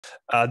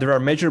There are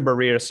major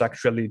barriers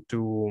actually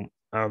to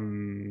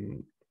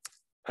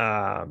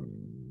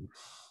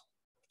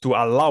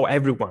allow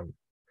everyone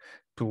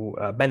to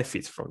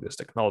benefit from this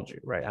technology,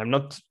 right? I'm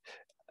not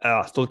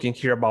talking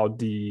here about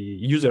the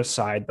user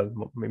side, but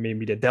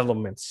maybe the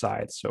development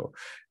side. So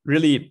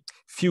really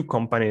few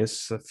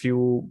companies, a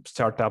few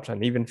startups,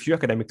 and even few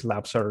academic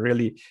labs are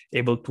really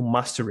able to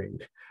mastering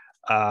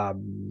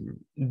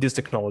this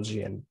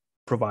technology and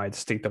provide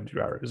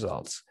state-of-the-art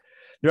results.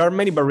 There are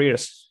many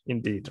barriers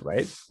indeed,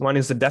 right? One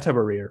is the data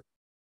barrier.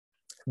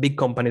 Big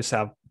companies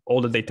have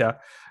all the data,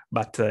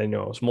 but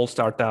small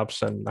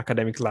startups and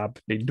academic lab,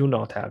 they do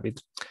not have it.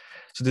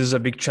 So this is a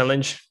big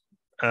challenge.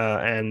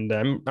 And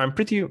I'm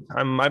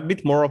a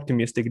bit more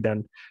optimistic than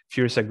a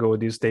few years ago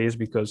these days,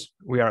 because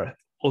we are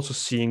also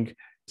seeing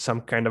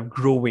some kind of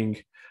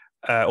growing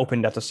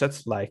open data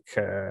sets like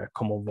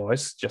Common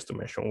Voice, just to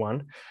mention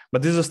one.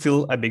 But this is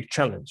still a big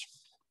challenge.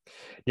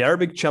 The other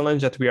big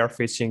challenge that we are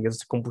facing is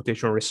the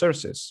computational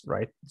resources,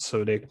 right?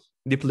 So the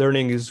deep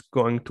learning is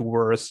going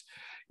towards,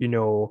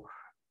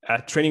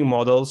 training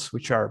models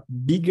which are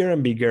bigger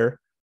and bigger,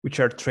 which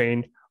are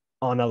trained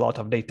on a lot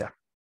of data.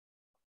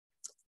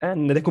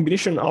 And the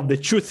combination of the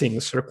two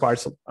things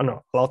requires a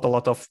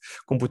lot of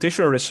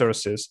computational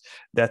resources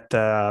that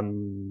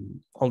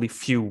only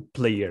few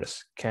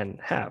players can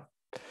have.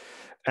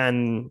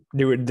 And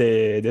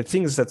the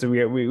things that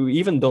we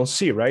even don't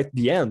see, right?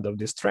 The end of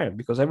this trend,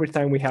 because every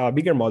time we have a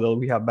bigger model,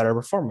 we have better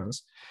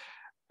performance.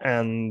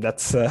 And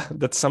that's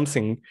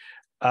something,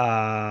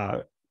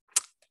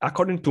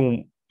 according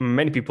to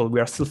many people, we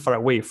are still far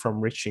away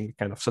from reaching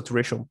kind of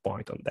saturation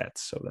point on that.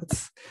 So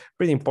that's a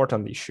pretty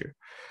important issue.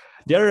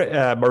 The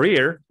other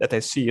barrier that I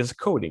see is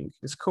coding.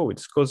 It's code.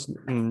 It's because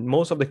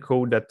most of the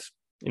code that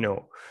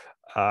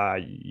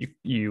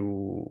you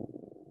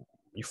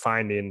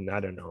find in, I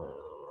don't know,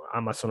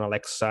 Amazon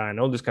Alexa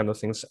and all these kind of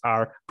things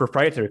are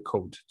proprietary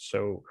code.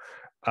 So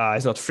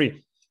it's not free,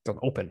 it's not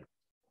open.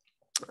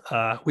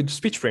 With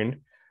SpeechBrain,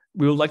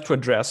 we would like to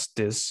address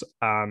this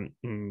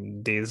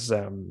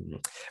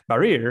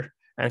barrier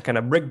and kind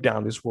of break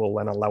down this wall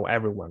and allow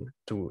everyone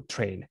to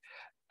train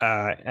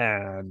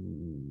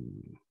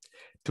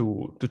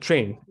to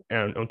train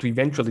and to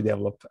eventually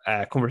develop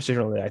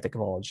conversational AI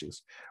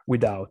technologies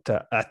without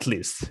at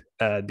least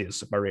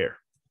this barrier.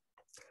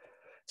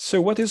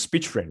 So what is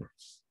SpeechBrain?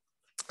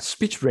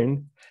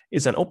 SpeechBrain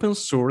is an open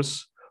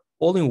source,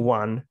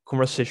 all-in-one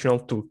conversational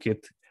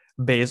toolkit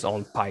based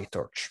on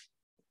PyTorch.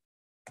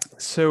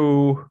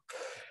 So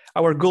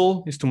our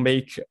goal is to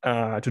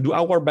do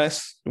our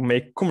best to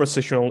make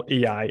conversational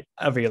AI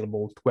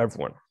available to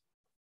everyone.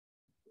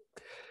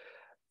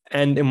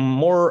 And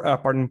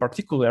in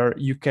particular,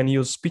 you can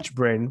use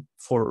SpeechBrain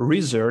for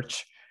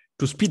research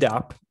to speed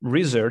up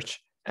research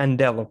and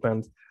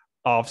development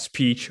of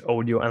speech,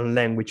 audio, and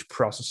language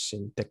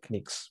processing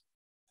techniques.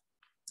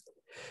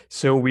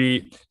 So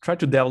we try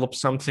to develop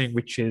something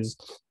which is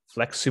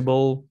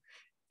flexible,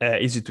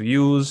 easy to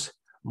use,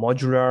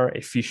 modular,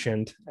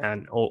 efficient,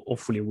 and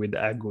hopefully with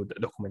a good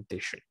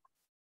documentation.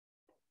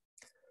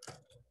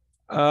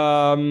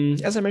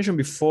 As I mentioned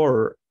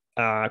before,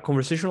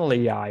 conversational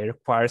AI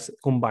requires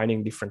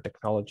combining different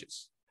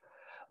technologies.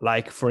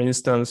 Like, for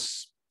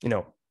instance,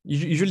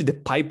 usually the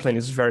pipeline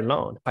is very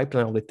long. The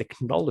pipeline of the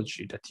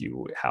technology that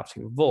you have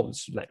to involve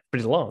is like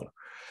pretty long.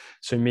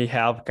 So you may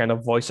have kind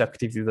of voice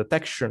activity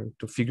detection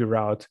to figure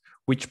out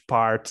which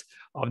part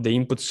of the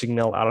input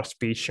signal are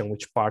speech and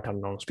which part are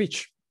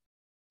non-speech.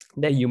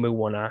 Then you may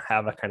want to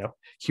have a kind of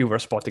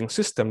keyword spotting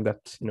system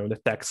that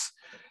detects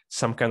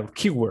some kind of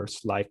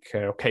keywords like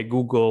okay,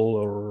 Google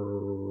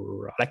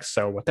or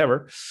Alexa or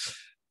whatever.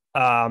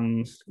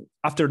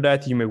 After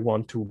that, you may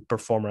want to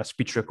perform a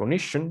speech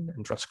recognition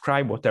and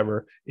transcribe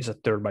whatever is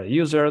uttered by the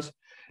users.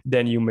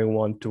 Then you may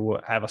want to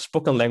have a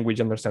spoken language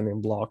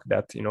understanding block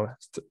that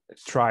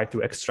try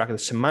to extract the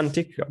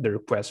semantic of the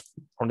request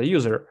from the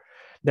user.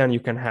 Then you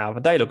can have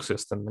a dialogue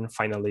system, and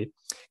finally,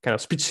 kind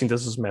of speech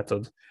synthesis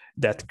method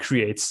that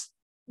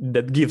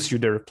gives you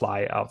the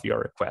reply of your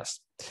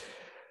request.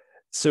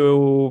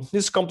 So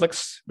this is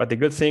complex, but the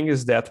good thing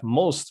is that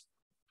most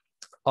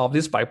of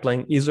this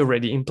pipeline is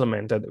already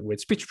implemented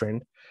with SpeechBrain,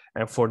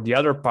 and for the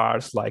other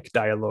parts like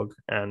dialogue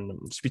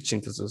and speech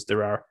synthesis,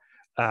 there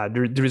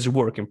is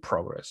work in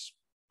progress.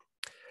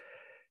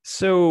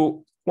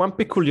 So one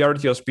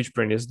peculiarity of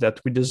SpeechBrain is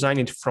that we designed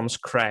it from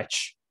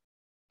scratch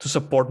to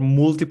support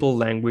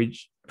multiple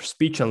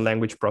speech and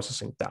language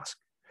processing tasks.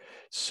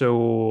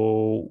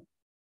 So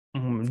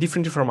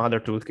differently from other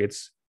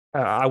toolkits,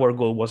 our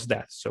goal was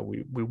that. So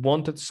we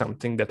wanted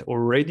something that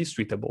already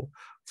suitable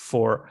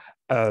for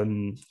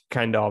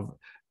kind of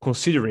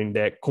considering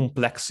the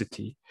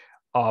complexity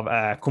of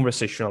a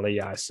conversational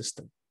AI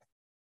system.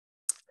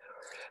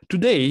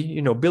 Today,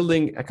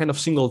 building a kind of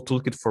single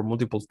toolkit for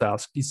multiple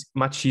tasks is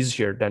much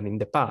easier than in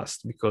the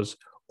past, because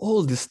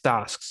all these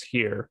tasks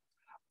here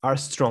are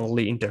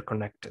strongly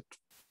interconnected.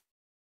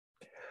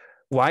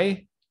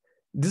 Why?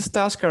 These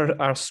tasks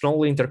are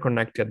strongly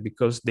interconnected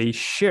because they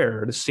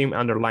share the same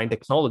underlying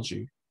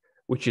technology,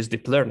 which is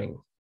deep learning.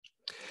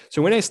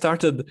 So when I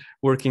started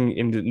working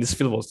in this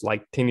field was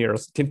like 10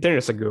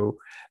 years ago,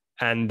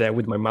 and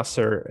with my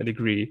master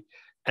degree,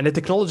 and the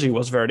technology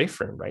was very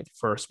different, right?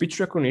 For speech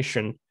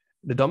recognition,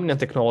 the dominant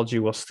technology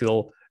was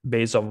still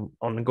based on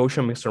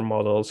Gaussian mixture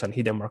models and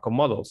hidden Markov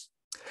models.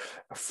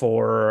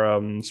 For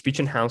speech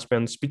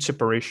enhancement, speech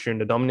separation,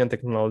 the dominant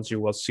technology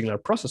was signal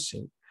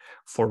processing.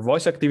 For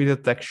voice activity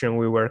detection,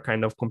 we were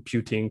kind of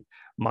computing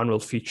manual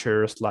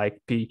features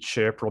like pitch,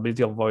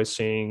 probability of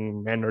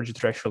voicing, energy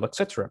threshold,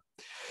 etc.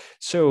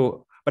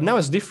 So, but now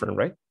it's different,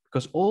 right?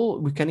 Because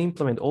we can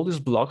implement all these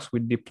blocks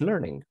with deep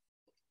learning.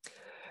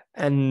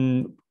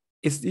 And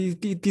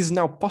it is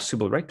now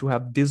possible, right, to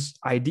have this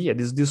idea,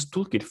 this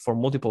toolkit for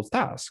multiple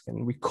tasks.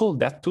 And we call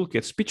that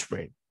toolkit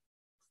SpeechBrain,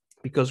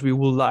 because we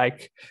would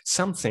like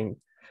something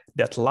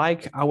that,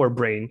 like our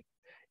brain,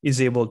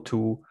 is able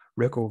to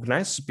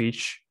recognize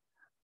speech,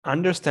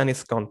 understand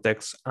its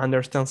context,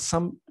 understand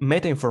some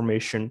meta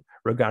information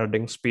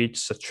regarding speech,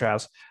 such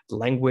as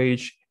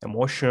language,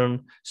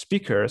 emotion,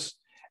 speakers.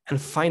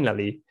 And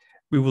finally,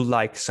 we would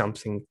like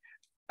something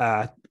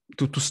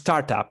to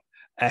start up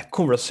a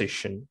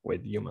conversation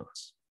with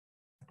humans.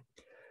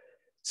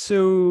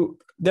 So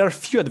there are a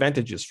few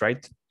advantages,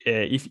 right?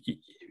 If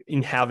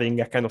in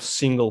having a kind of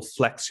single,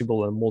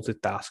 flexible, and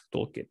multitask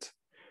toolkit.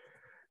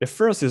 The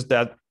first is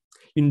that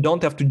you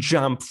don't have to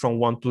jump from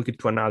one toolkit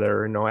to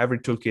another. Every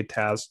toolkit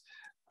has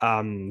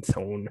its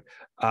own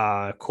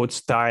code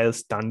styles,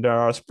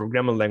 standards,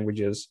 programming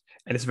languages,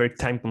 and it's very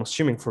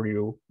time-consuming for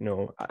you,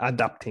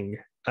 adapting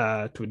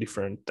to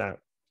different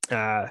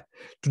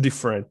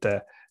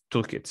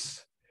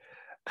toolkits.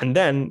 And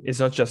then it's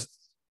not just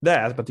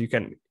that, but you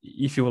can,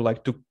 if you would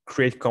like to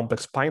create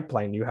complex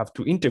pipeline, you have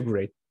to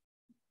integrate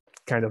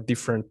kind of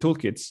different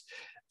toolkits,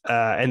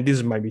 and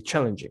this might be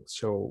challenging.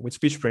 So with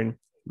SpeechBrain,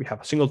 we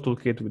have a single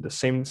toolkit with the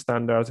same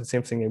standards, the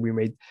same thing, and we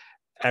made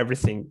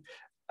everything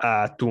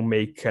to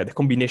make the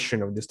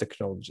combination of these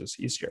technologies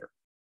easier.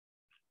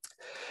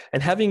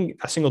 And having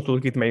a single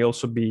toolkit may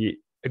also be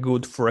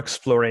good for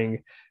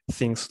exploring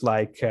things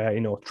like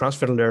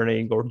transfer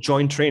learning or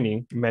joint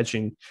training.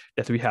 Imagine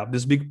that we have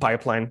this big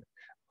pipeline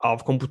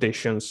of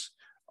computations,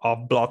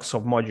 of blocks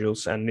of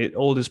modules, and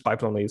all this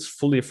pipeline is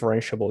fully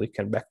differentiable. It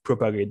can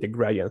backpropagate the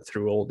gradient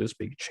through all this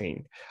big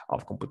chain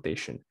of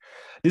computation.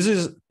 This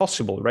is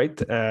possible, right?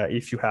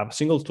 If you have a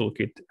single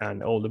toolkit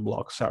and all the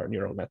blocks are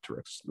neural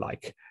networks,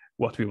 like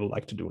what we would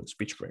like to do in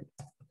SpeechBrain.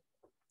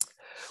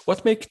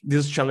 What makes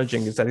this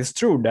challenging is that it's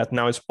true that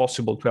now it's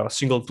possible to have a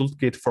single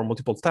toolkit for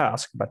multiple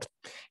tasks, but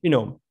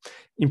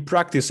in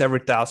practice, every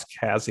task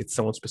has its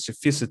own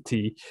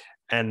specificity,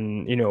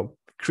 and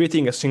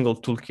creating a single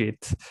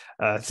toolkit,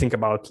 think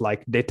about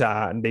like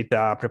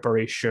data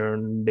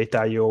preparation,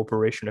 data IO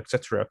operation,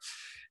 etc.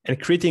 And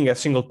creating a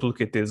single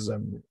toolkit is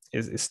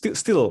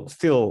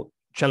still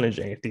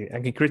challenging. I think,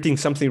 and creating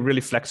something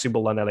really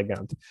flexible and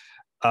elegant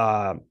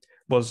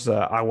was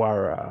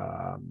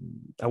our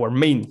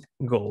main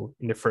goal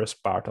in the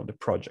first part of the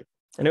project.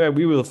 Anyway,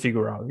 we will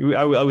figure out.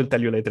 I will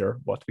tell you later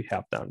what we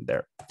have done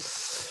there.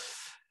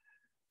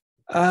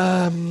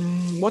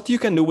 What you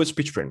can do with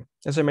SpeechBrain.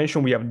 As I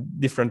mentioned, we have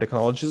different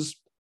technologies.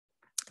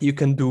 You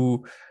can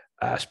do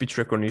speech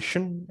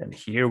recognition, and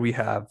here we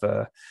have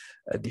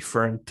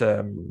different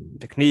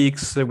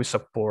techniques. We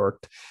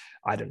support,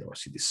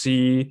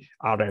 CDC,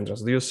 RNN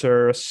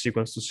transducers,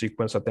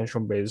 sequence-to-sequence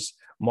attention-based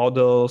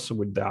models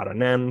with the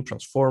RNN,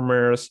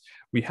 transformers.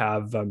 We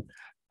have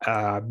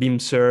beam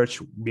search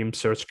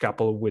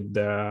coupled with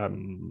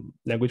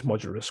language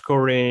modular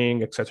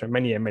scoring, etc.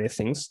 Many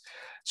things.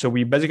 So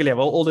we basically have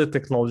all the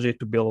technology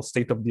to build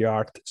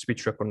state-of-the-art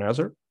speech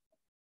recognizer.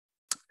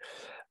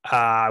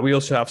 We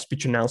also have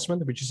speech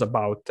enhancement, which is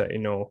about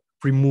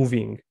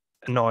removing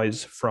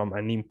noise from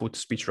an input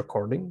speech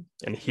recording.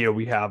 And here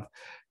we have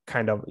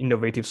kind of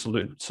innovative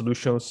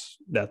solutions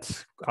that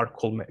are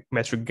called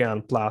metric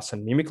GAN plus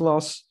and mimic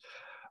loss.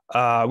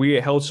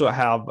 We also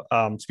have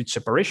speech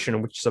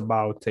separation, which is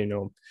about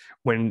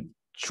when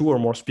two or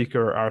more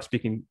speakers are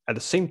speaking at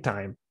the same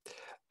time,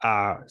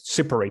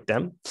 separate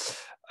them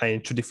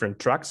into different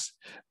tracks.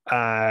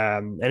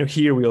 And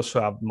here we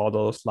also have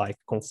models like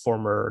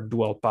conformer,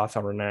 dual path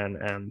RNN,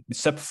 and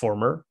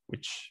Sepformer,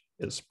 which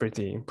is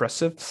pretty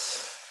impressive.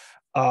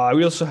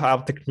 We also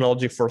have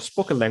technology for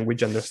spoken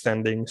language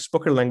understanding.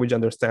 Spoken language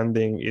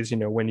understanding is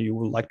when you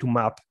would like to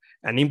map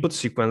an input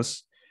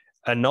sequence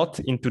not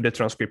into the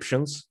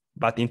transcriptions,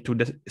 but into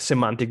the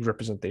semantic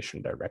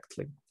representation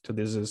directly. So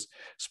this is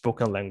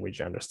spoken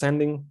language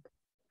understanding.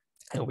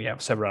 And we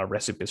have several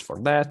recipes for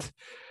that.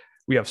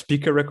 We have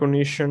speaker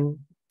recognition,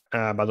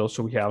 but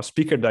also we have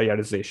speaker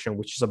diarization,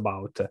 which is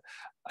about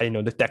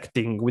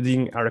detecting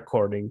within a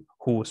recording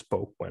who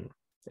spoke when.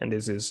 And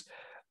this is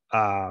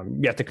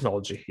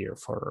technology here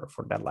for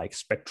that, like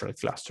spectral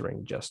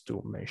clustering, just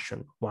to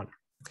mention one.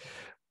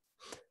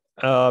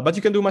 But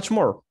you can do much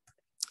more.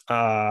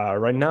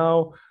 Right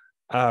now,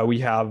 we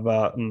have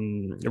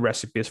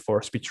recipes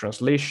for speech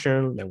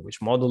translation, language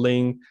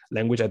modeling,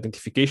 language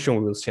identification.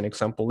 We will see an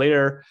example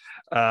later.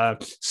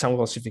 sound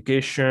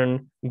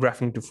classification,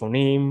 graphing to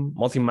phoneme,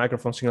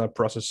 multi-microphone signal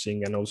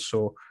processing, and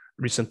also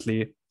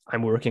recently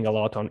I'm working a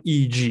lot on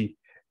EEG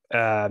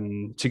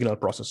signal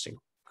processing,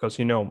 because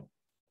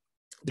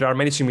there are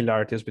many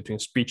similarities between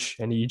speech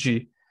and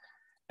EEG,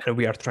 and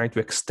we are trying to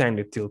extend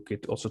the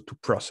toolkit also to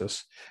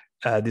process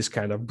this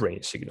kind of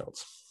brain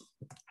signals.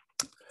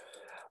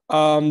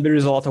 There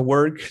is a lot of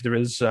work. There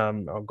is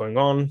going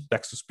on,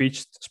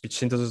 text-to-speech, speech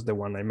synthesis, the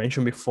one I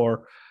mentioned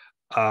before,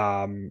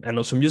 and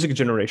also music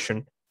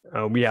generation.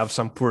 We have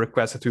some pull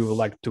requests that we would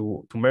like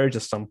to merge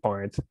at some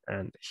point,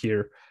 and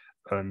here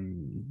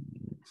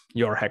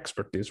your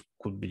expertise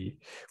could be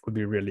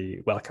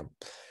really welcome.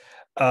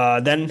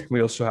 Then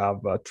we also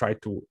have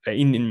tried to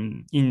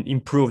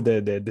improve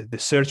the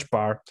search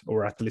part,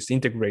 or at least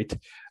integrate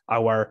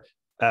our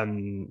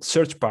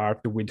search part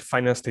with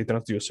final state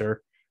transducer,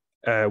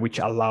 which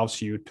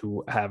allows you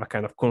to have a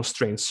kind of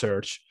constrained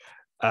search,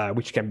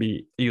 which can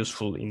be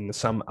useful in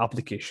some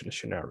application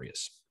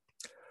scenarios.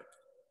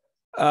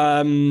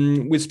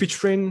 With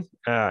SpeechBrain,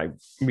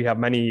 we have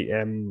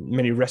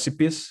many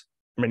recipes,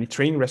 many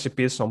training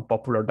recipes on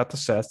popular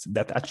datasets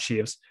that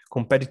achieves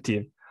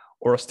competitive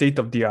or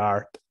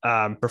state-of-the-art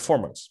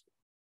performance.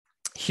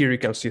 Here you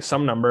can see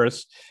some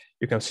numbers.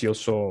 You can see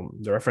also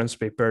the reference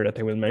paper that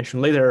I will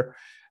mention later.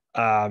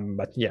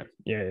 But yeah,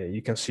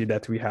 you can see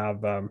that we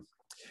have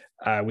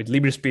with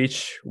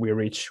LibreSpeech, we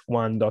reach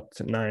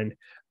 1.9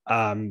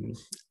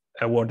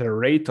 word error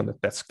rate on the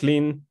test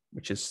clean,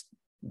 which is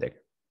the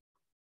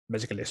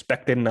basically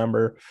expected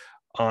number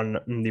on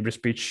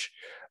LibreSpeech.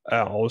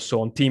 Also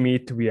on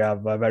TMIT, we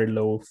have a very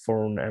low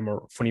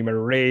phoneme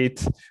error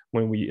rate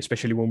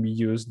especially when we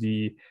use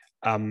the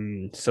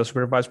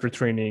self-supervised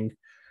pre-training.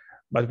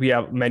 But we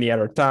have many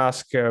other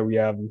tasks. We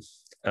have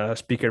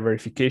speaker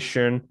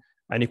verification,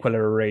 an equal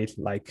error rate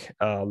like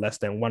less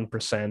than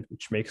 1%,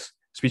 which makes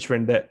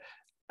SpeechBrain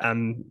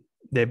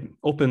the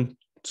open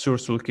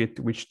source toolkit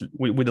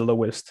with the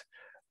lowest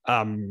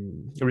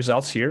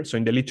results here. So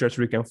in the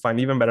literature, you can find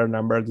even better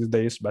numbers these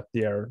days, but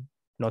they are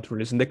not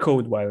releasing the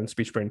code, while in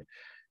SpeechBrain,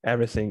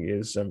 everything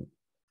is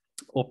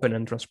open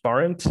and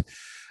transparent.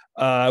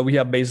 We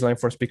have baseline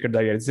for speaker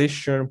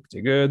diarization,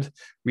 pretty good.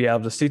 We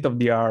have the state of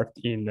the art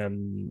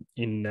in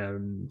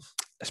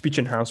speech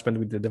enhancement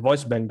with the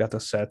voice bank data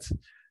set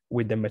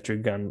with the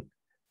metric gun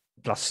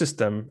plus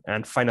system.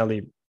 And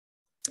finally,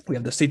 we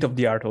have the state of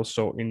the art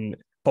also in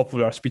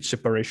popular speech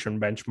separation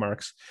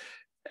benchmarks,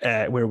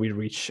 where we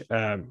reach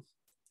kind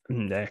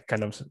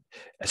of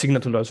a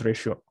signal to noise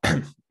ratio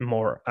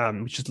more,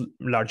 which is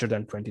larger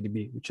than 20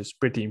 dB, which is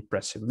pretty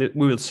impressive.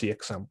 We will see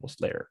examples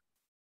later.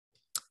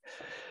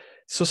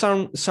 So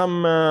some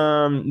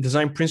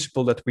design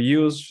principle that we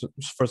use.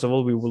 First of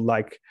all, we would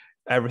like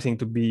everything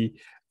to be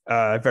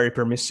very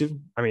permissive.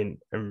 I mean,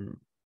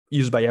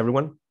 used by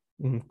everyone.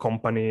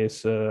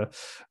 Companies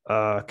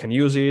can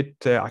use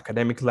it,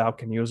 academic lab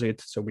can use it.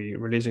 So we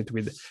release it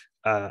with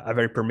a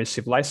very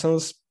permissive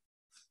license.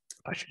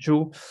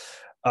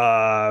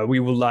 We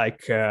would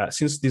like,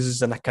 since this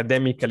is an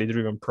academically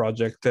driven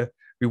project,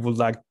 we would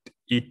like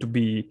it to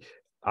be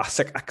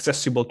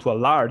accessible to a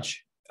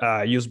large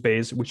use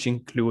base, which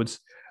includes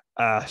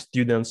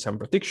students and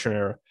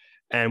practitioners.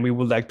 And we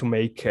would like to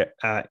make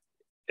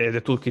the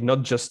toolkit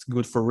not just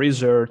good for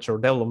research or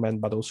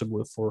development, but also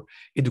good for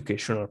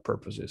educational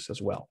purposes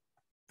as well.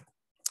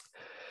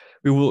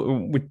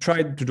 We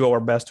tried to do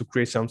our best to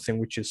create something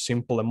which is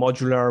simple and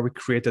modular. We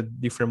created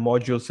different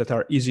modules that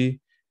are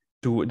easy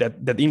to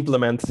that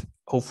implement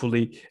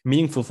hopefully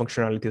meaningful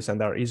functionalities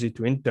and are easy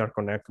to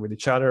interconnect with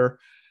each other.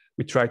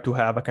 We try to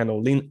have a kind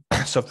of lean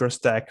software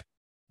stack.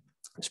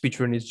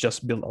 SpeechBrain is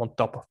just built on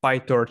top of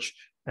PyTorch,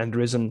 and there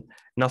isn't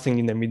nothing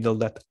in the middle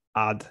that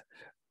add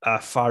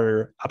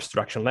further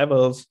abstraction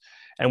levels.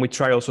 And we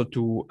try also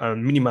to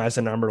minimize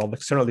the number of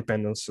external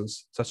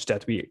dependencies such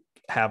that we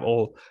have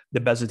all the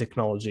basic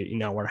technology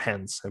in our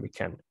hands and we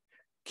can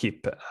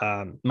keep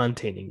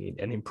maintaining it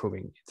and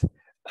improving it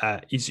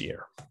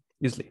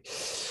easily.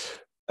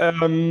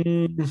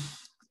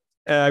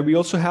 We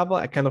also have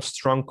a kind of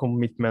strong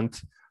commitment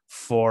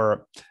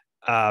for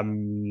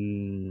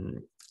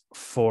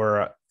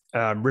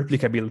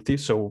replicability.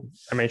 So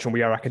I mentioned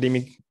we are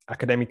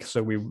academic,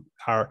 so we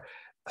are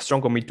a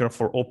strong commitment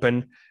for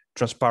open,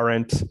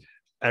 transparent,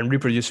 and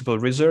reproducible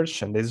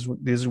research. And this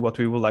is what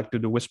we would like to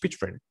do with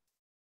SpeechBrain.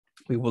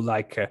 We would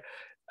like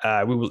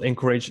we will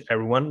encourage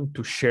everyone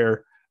to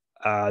share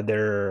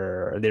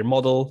their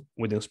model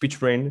within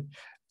SpeechBrain.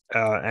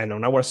 And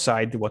on our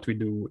side, what we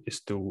do is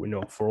to,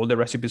 for all the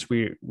recipes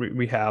we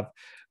have,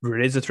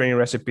 release the training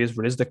recipes,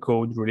 release the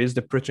code, release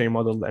the pre-training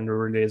model, and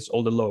release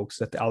all the logs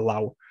that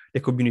allow the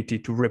community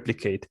to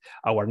replicate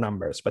our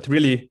numbers. But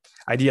really,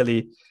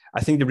 ideally,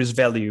 I think there is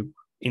value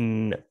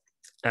in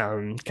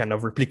kind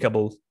of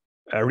replicable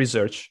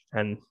research,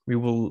 and we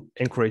will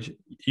encourage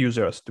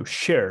users to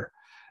share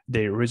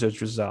their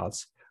research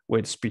results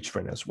with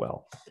SpeechBrain as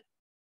well.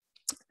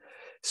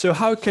 So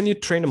how can you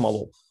train a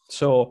model?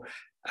 So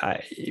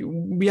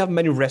we have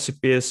many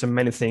recipes and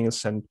many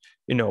things, and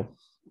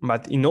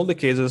but in all the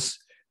cases,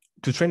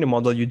 to train the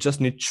model, you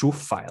just need two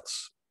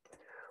files.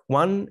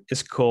 One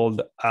is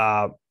called,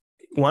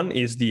 one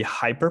is the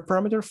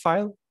hyperparameter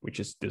file, which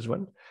is this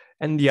one.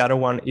 And the other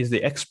one is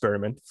the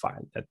experiment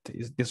file, that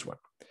is this one.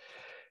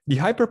 The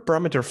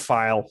hyperparameter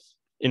file,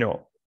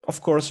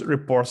 of course,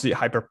 reports the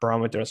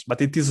hyperparameters,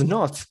 but it is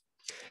not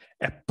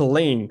a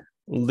plain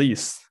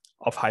list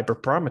of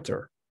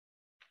hyperparameter.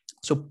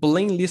 So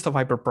plain list of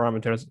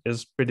hyperparameters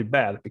is pretty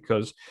bad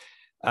because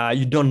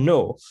you don't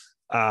know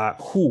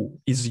who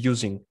is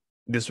using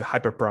this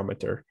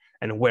hyperparameter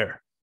and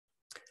where.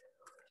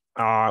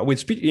 In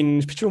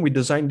SpeechBrain, we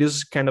designed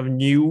this kind of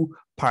new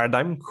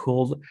paradigm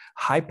called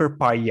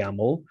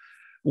hyperpyaml,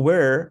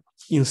 where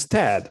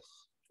instead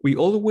we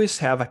always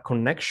have a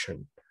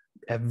connection,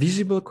 a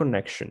visible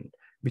connection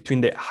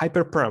between the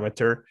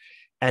hyperparameter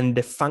and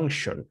the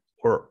function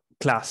or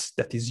class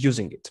that is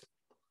using it.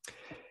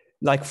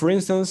 Like for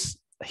instance,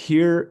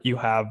 here you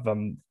have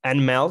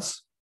nmels,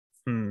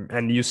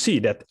 and you see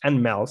that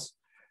nmels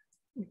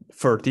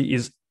 30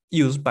 is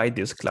used by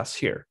this class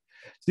here.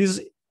 This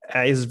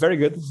is very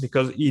good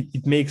because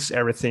it makes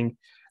everything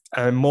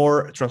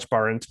more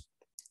transparent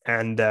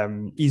and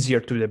easier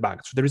to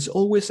debug. So there is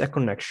always a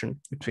connection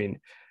between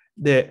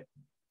the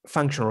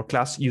function or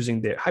class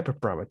using the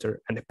hyperparameter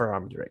and the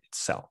parameter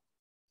itself.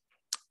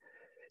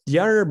 The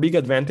other big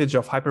advantage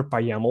of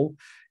hyperpyaml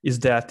is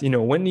that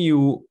when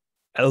you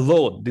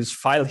load this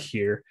file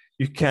here,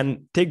 you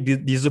can take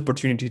this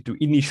opportunity to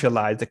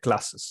initialize the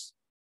classes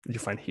you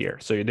find here.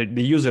 So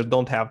the user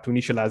don't have to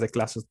initialize the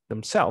classes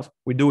themselves.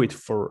 We do it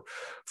for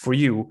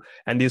you,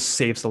 and this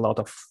saves a lot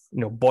of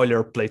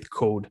boilerplate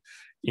code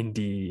in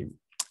the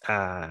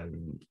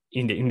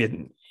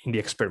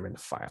experiment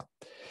file.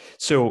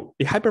 So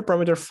the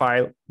hyperparameter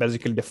file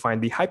basically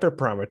defines the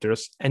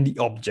hyperparameters and the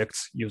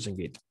objects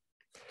using it.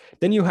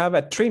 Then you have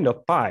a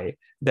train.py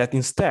that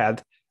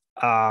instead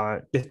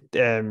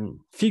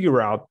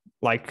figure out,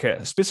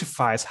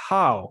 specifies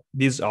how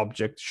these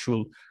objects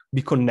should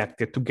be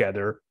connected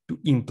together to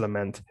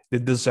implement the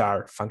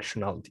desired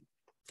functionality.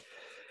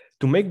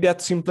 To make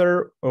that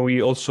simpler,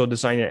 we also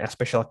designed a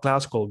special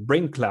class called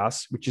Brain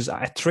class, which is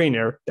a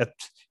trainer that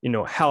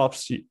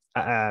helps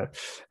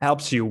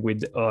you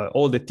with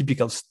all the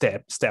typical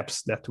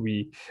steps that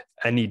we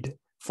need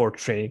for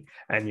training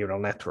a neural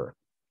network.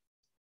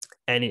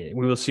 And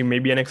we will see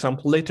maybe an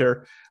example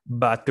later,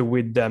 but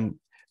with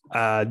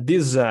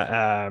this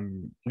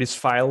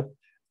file,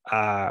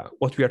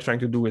 what we are trying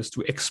to do is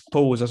to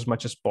expose as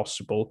much as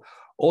possible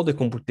all the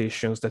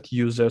computations that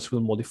users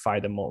will modify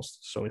the most.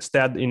 So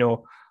instead,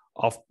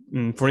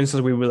 for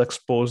instance, we will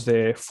expose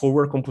the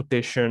forward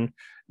computation,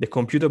 the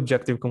compute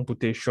objective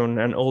computation,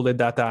 and all the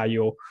data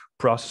IO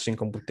processing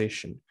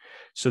computation.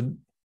 So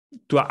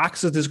to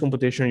access this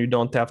computation, you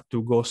don't have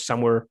to go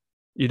somewhere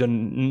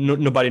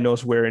nobody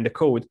knows where in the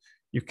code.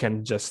 You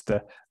can just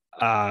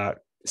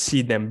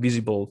see them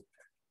visible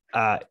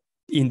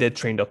in the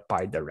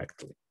train.py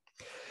directly.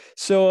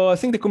 So I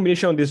think the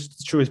combination of these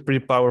two is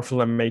pretty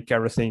powerful and make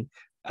everything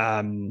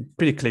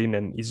pretty clean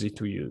and easy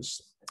to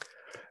use.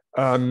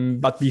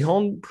 But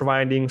beyond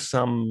providing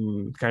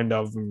some kind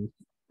of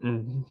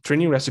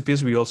training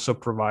recipes, we also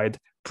provide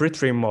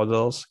pre-trained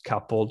models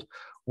coupled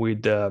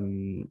with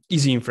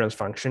easy inference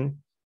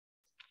function.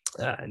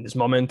 In this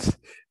moment,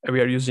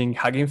 we are using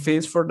Hugging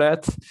Face for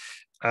that.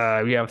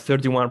 We have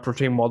 31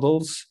 pre-trained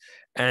models,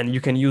 and you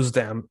can use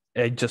them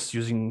just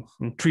using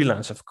 3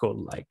 lines of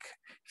code. Like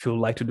if you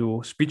would like to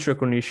do speech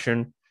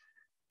recognition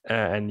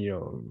and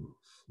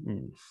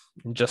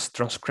just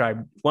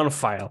transcribe one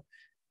file,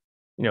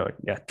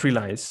 3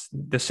 lines.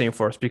 The same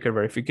for speaker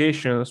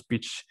verification,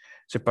 speech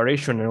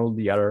separation, and all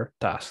the other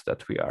tasks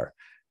that we are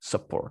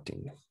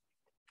supporting.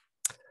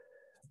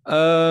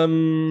 Let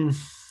me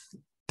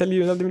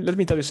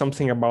tell you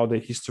something about the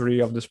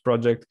history of this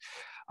project.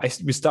 I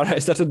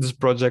started this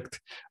project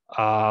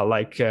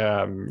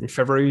in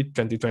February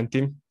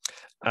 2020,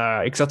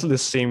 exactly the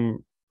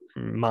same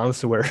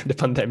month where the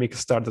pandemic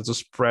started to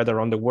spread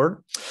around the world.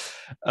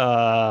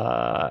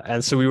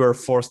 And so we were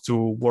forced to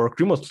work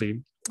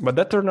remotely, but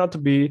that turned out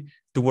to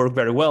work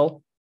very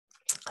well.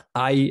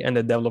 I and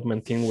the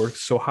development team worked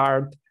so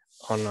hard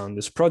on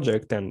this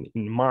project, and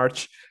in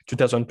March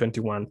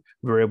 2021,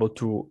 we were able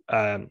to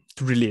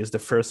release the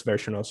first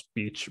version of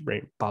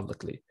SpeechBrain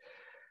publicly.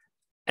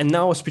 And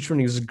now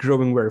SpeechBrain is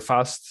growing very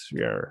fast.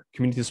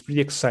 Community is pretty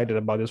excited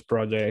about this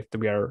project.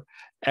 We are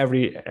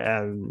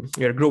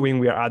growing.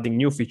 We are adding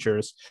new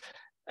features,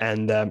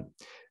 and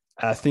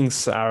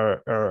things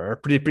are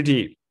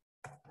pretty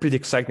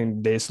exciting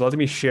today. So let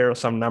me share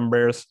some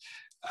numbers.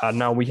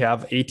 Now we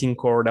have 18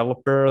 core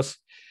developers,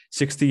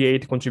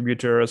 68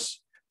 contributors,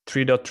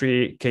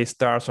 3.3K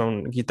stars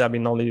on GitHub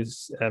in only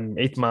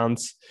 8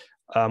 months,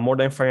 more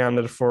than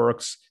 500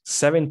 forks,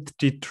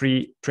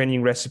 73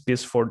 training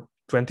recipes for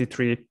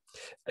 23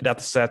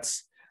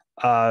 datasets,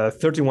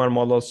 31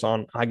 models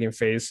on Hugging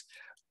Face.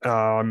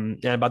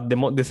 But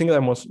the thing that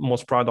I'm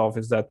most proud of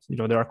is that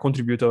there are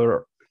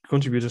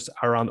contributors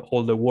around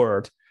all the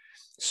world.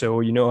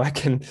 So I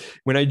can,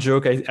 when I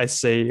joke, I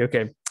say,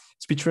 okay,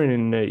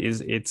 SpeechBrain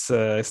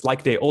it's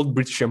like the old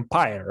British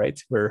Empire, right,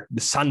 where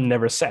the sun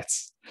never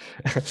sets.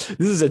 This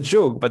is a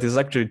joke, but it's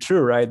actually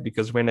true, right?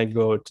 Because when I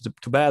go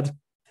to bed,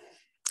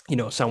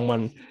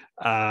 someone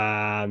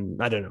I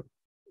don't know,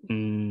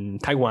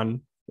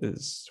 Taiwan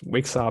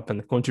wakes up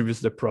and contributes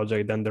to the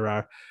project. Then there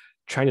are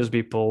Chinese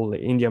people,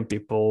 Indian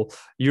people,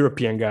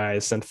 European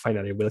guys, and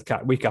finally we'll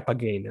wake up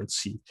again and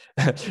see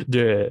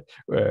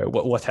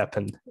what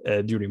happened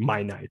during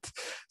my night.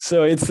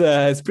 So it's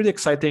pretty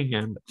exciting,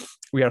 and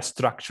we are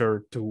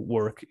structured to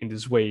work in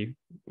this way,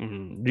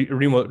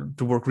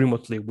 to work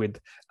remotely with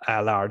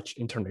a large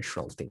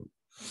international team.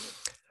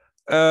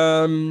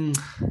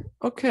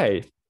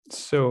 Okay,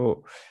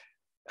 so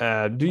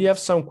do you have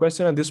some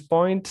question at this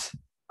point?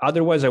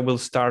 Otherwise, I will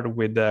start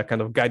with a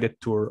kind of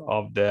guided tour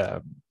of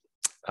the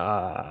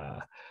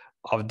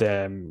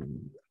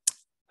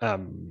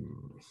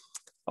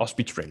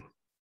SpeechBrain.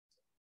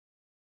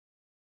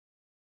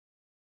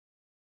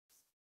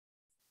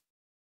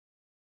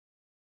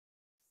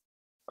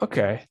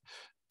 Okay.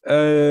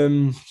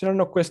 There are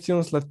no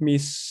questions. Let me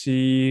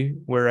see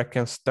where I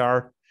can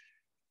start.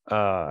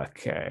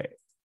 Okay.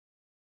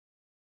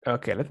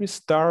 Okay, let me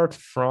start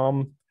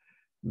from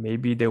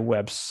maybe the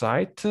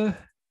website.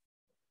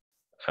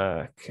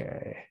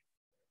 Okay.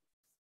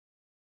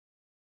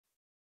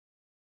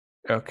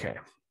 Okay.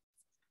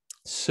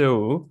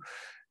 So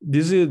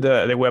this is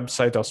the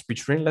website of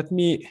SpeechBrain. Let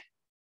me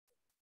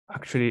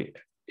actually,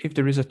 if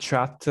there is a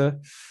chat,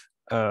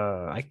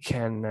 I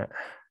can.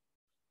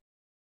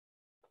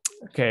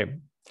 Okay.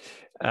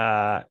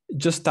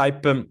 Just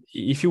type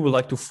if you would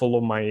like to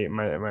follow my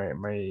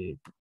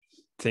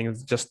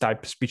things, just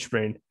type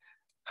SpeechBrain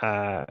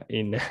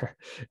in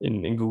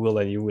Google,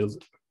 and you will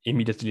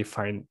immediately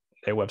find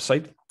a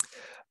website.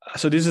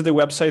 So this is the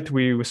website.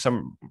 We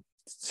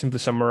simply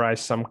summarize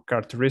some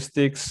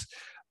characteristics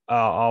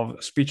of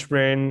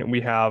SpeechBrain.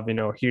 We have,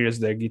 here is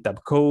the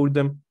GitHub code.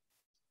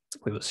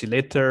 We will see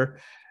later.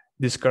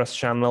 Discourse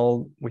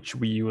channel, which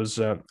we use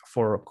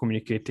for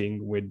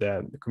communicating with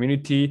the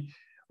community.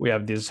 We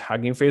have this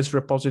Hugging Face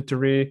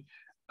repository.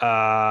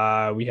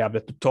 We have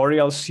the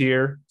tutorials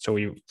here. So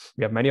we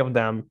have many of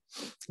them.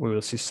 We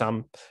will see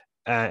some.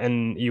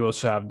 And you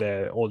also have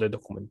all the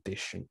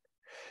documentation.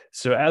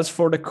 So as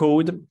for the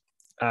code,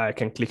 I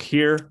can click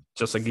here,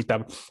 just a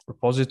GitHub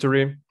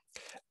repository.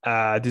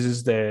 This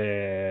is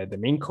the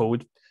main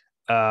code.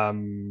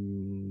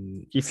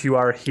 If you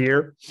are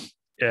here,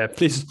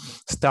 please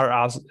start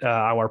as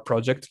our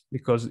project,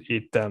 because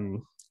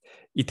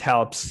it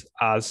helps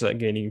us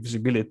gaining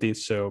visibility.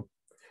 So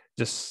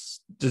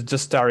just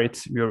start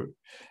it,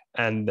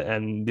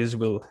 and this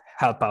will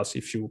help us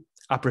if you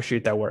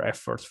appreciate our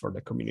efforts for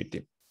the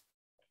community.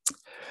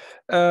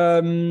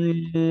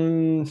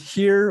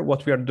 Here,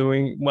 what we are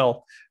doing,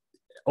 well,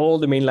 all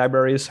the main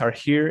libraries are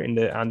here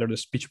under the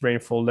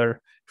SpeechBrain folder.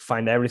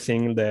 Find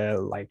everything,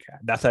 like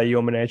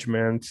data-IO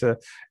management,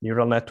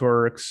 neural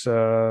networks,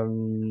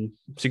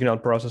 signal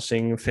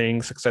processing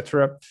things,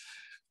 etc.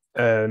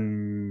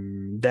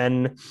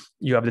 Then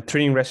you have the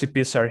training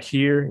recipes are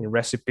here in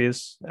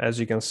recipes, as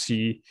you can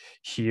see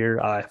here.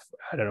 I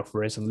don't know,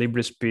 for instance,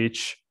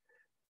 LibreSpeech,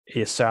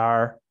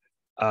 ASR,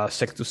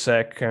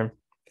 sec2sec.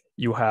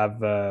 You have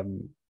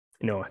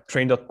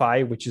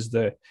train.py, which is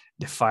the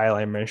file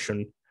I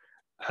mentioned,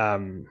 I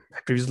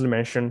previously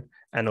mentioned,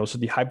 and also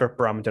the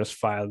hyperparameters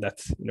file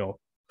that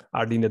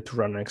are needed to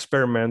run an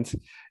experiment.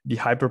 The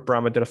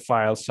hyperparameter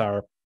files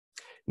are,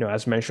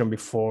 as mentioned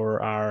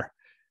before, are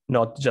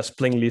not just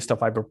plain list of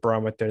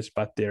hyperparameters,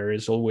 but there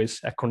is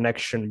always a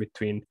connection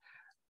between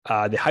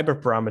the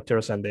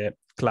hyperparameters and the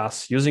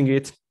class using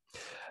it.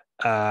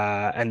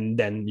 And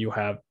then you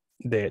have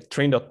the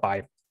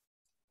train.py,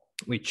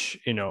 which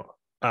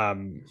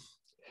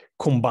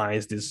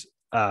combines these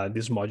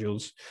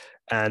modules.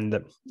 And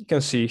you can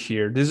see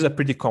here, this is a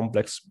pretty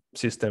complex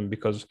system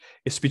because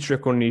it's speech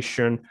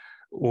recognition,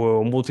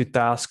 or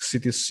multitask,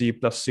 CTC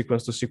plus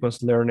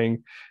sequence-to-sequence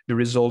learning. There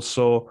is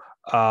also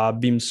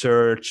beam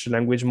search,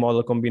 language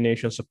model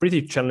combination. So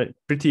pretty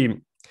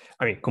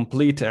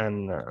complete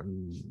and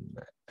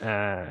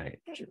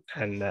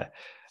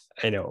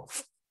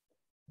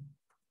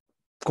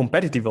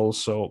competitive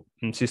also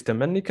in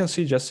system. And you can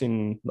see just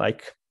in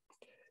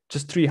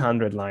just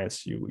 300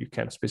 lines, you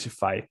can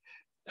specify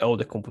all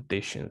the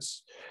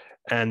computations.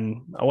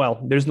 And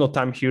well, there's no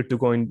time here to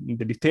go in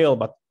the detail,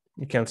 but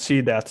you can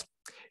see that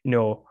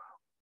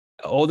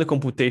all the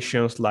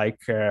computations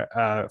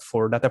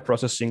for data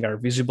processing are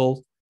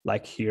visible,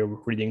 like here,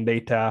 reading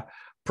data,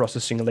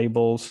 processing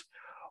labels.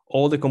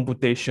 All the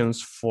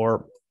computations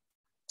for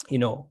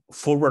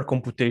forward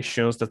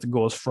computations that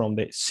goes from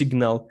the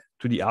signal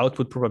to the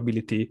output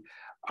probability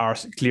are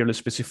clearly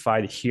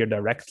specified here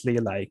directly,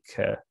 like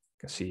you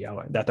can see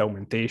our data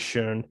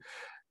augmentation,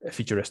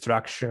 feature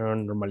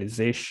extraction,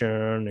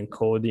 normalization,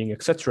 encoding,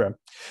 etc.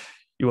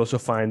 You also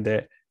find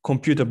the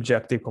compute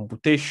objective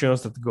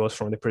computations that goes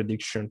from the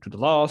prediction to the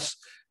loss,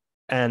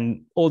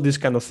 and all these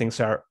kind of things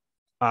are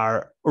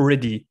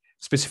already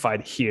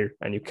specified here,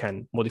 and you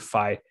can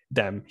modify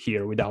them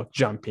here without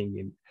jumping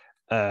in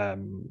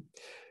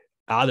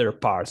other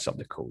parts of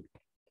the code.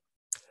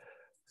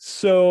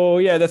 So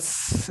yeah,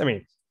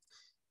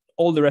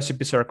 all the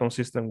recipes are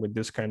consistent with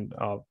this kind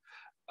of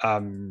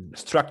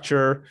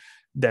structure.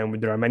 Then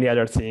there are many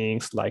other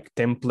things like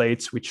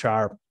templates, which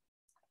are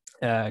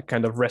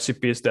kind of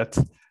recipes that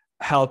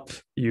help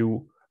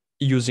you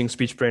using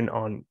SpeechBrain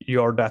on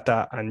your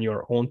data and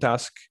your own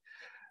task.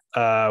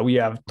 We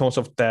have tons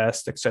of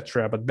tests,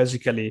 etc. But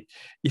basically,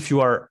 if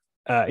you are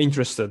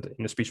interested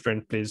in the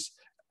SpeechBrain, please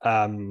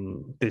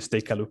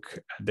take a look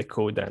at the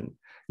code. And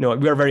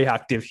we are very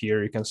active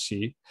here. You can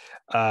see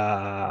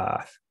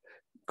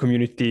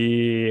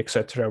community,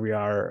 etc. We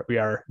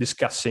are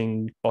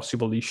discussing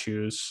possible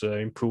issues,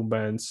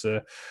 improvements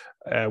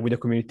with the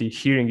community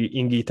here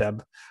in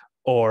GitHub,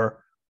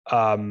 or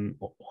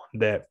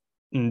the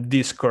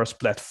discourse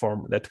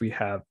platform that we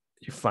have.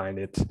 You find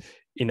it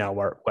in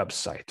our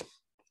website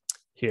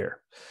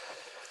here.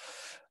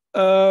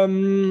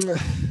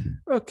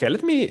 Okay,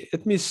 let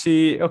me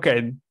see.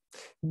 Okay,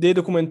 the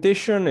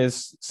documentation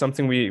is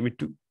something we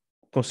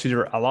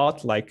consider a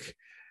lot. Like,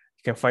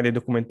 you can find the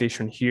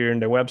documentation here in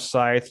the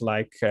website.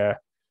 Like,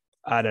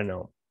 I don't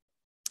know,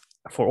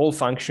 for all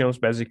functions,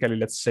 basically,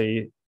 let's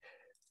say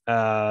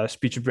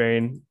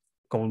SpeechBrain,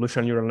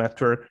 convolutional neural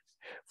network.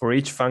 For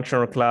each function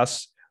or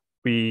class,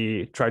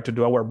 we try to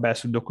do our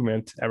best to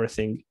document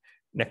everything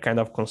in a kind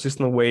of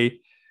consistent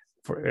way.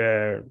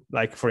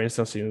 Like, for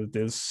instance, in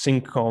this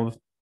syncconv,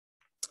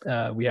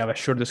 we have a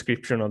short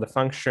description of the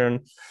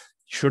function,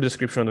 short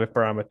description of the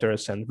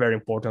parameters, and very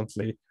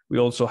importantly, we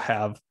also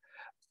have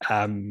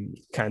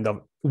kind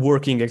of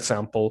working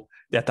example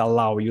that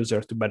allow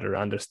users to better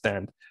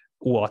understand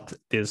what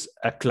this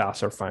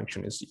class or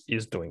function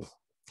is doing.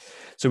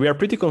 So we are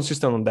pretty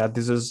consistent on that.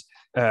 This is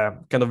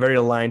kind of very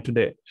aligned to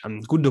the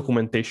good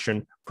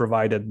documentation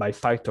provided by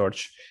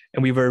PyTorch.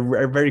 And we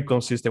were very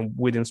consistent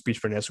within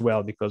SpeechBrain as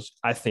well, because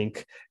I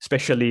think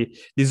especially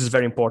this is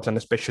very important,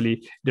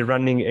 especially the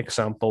running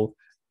example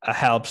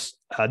helps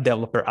a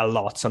developer a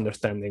lot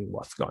understanding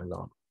what's going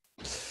on.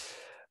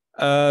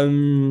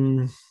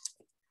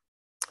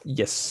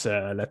 Yes,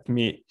 let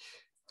me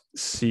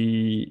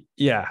see.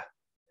 Yeah.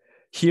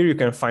 Here you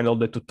can find all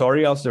the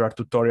tutorials. There are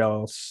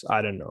tutorials,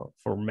 I don't know,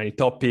 for many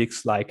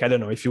topics. Like, I don't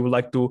know, if you would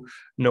like to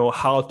know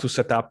how to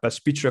set up a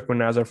speech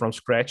recognizer from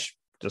scratch,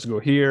 just go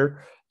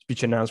here,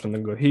 speech enhancement,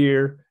 and go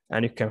here,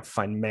 and you can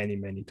find many,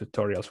 many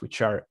tutorials,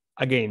 which are,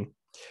 again,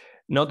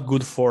 not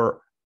good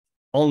for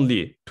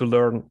only to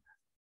learn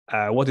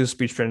what is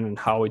SpeechBrain and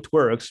how it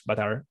works, but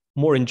are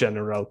more in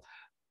general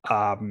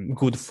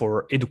good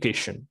for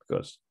education.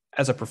 Because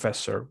as a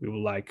professor,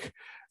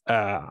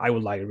 I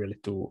would like really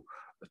to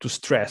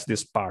stress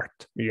this part.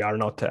 We are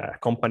not a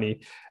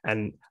company,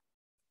 and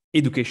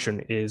education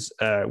is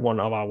one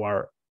of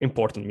our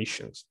important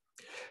missions.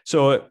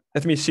 So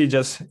let me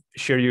just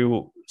share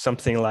you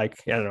something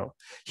like, I don't know,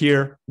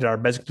 here there are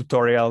basic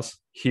tutorials.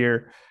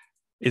 Here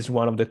is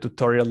one of the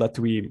tutorials that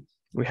we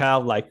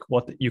have, like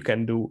what you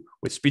can do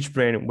with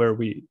SpeechBrain, where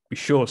we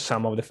show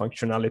some of the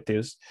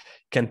functionalities.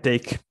 You can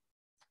take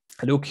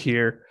a look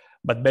here,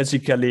 but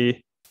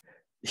basically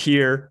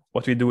here,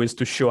 what we do is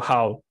to show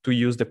how to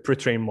use the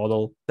pre-trained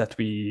model that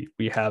we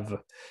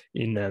have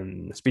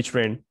in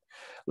SpeechBrain.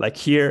 Like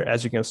here,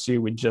 as you can see,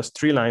 with just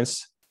 3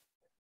 lines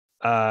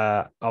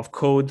of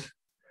code,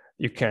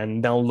 you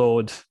can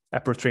download a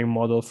pre-trained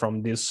model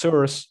from this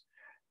source,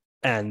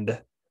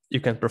 and you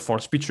can perform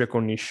speech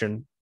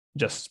recognition,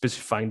 just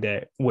specifying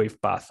the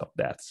wave path of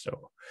that.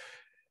 So,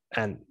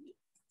 and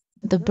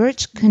the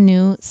birch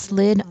canoe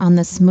slid on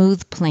the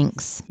smooth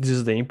planks. This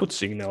is the input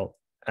signal,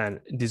 and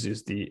this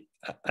is the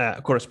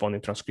corresponding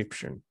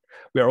transcription.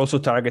 We are also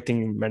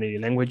targeting many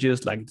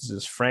languages, like this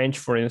is French,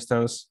 for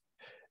instance.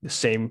 The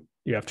same,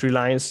 you have 3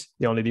 lines.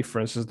 The only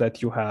difference is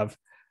that you have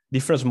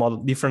different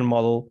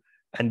model,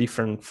 and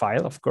different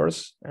file, of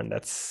course, and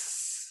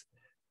that's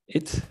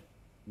it.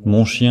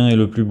 Mon chien est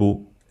le plus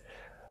beau.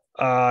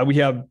 We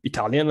have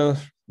Italian.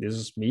 This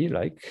is me,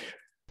 like.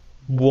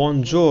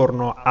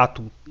 Buongiorno a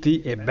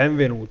tutti e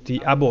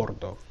benvenuti a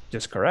bordo.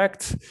 Just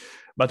correct.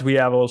 But we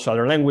have also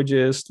other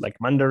languages like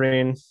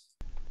Mandarin.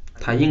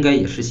 他应该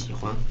也是喜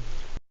欢。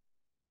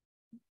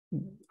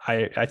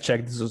 I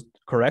checked this is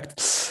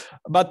correct.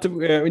 But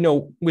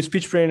with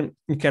SpeechBrain,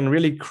 you can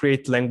really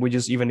create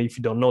languages even if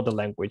you don't know the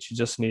language. You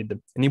just need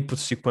an input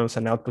sequence,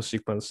 an output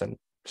sequence, and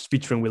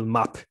SpeechBrain will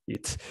map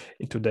it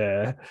into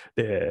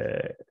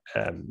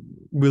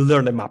we'll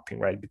learn the mapping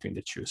right between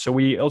the two. So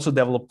we also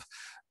develop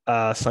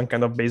some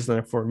kind of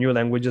baseline for new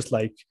languages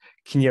like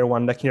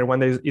Kinyarwanda.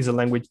 Kinyarwanda is a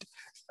language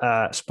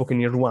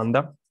spoken in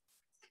Rwanda.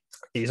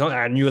 It's not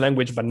a new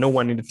language, but no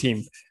one in the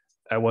team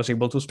was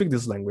able to speak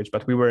this language.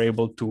 But we were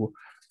able to,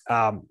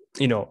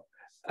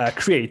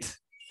 create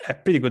a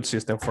pretty good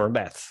system for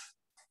that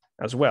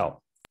as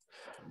well.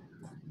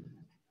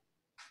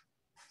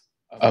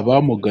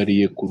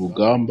 Abamugariye ku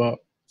rugamba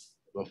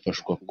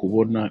bafashwa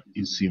kubona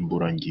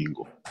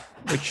insimburangingo.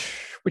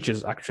 Which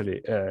is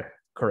actually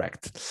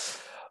correct.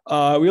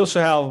 We also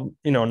have,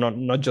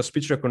 not just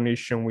speech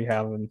recognition. We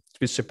have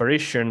speech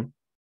separation.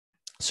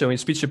 So in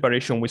speech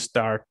separation, we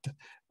start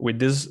with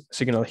this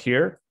signal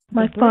here.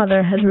 My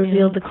father has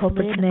revealed the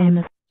culprit's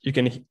name. You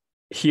can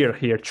hear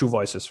here two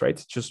voices,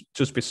 right? Just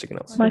two speech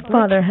signals. My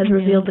father has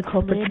revealed the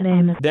culprit's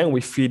name. Then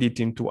we feed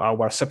it into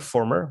our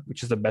subformer,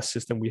 which is the best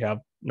system we have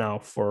now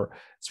for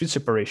speech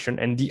separation.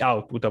 And the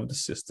output of the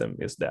system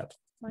is that.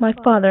 My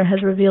father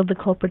has revealed the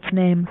culprit's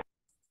name.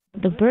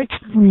 The birch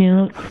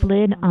canoe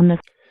slid on the...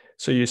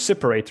 So you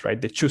separate,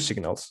 right, the two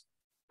signals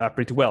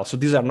pretty well. So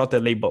these are not the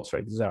labels,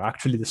 right? These are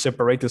actually the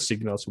separated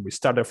signals. We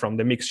started from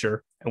the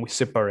mixture and we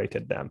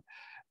separated them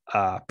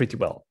pretty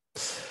well.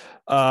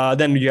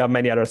 Then you have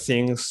many other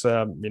things,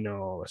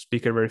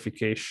 speaker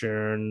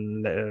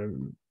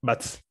verification,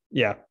 but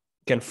yeah,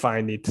 you can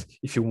find it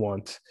if you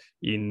want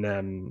in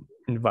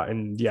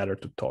the other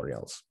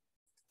tutorials.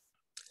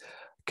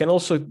 I can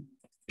also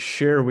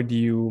share with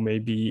you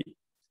maybe,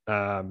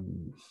 here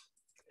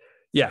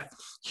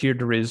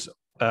there is,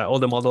 all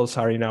the models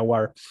are in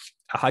our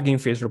Hugging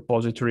Face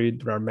repository.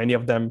 There are many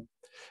of them.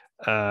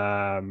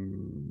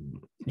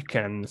 You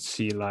can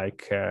see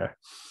like, I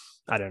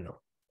don't know.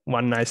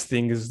 One nice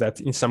thing is that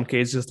in some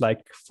cases,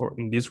 like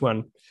in this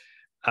one,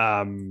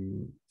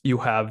 you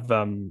have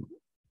the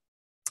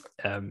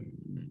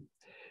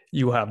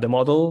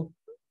model,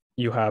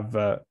 you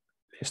have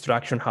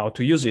instruction how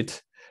to use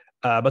it,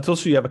 but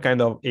also you have a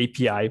kind of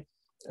API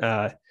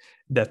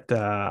that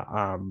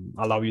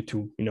allow you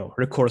to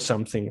record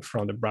something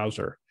from the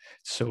browser.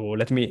 So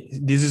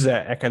this is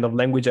a kind of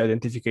language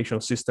identification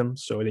system.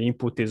 So the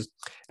input is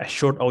a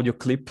short audio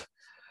clip,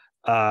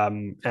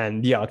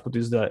 and the output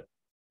is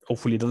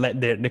hopefully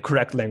the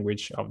correct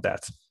language of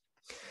that.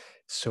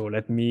 So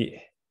let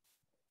me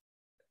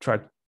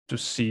try to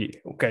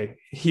see. Okay,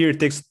 here it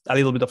takes a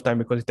little bit of time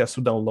because it has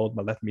to download,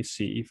 but let me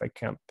see if I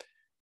can.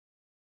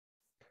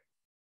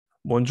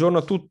 Buongiorno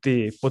a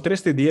tutti,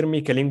 potreste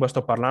dirmi che lingua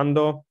sto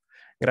parlando?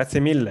 Grazie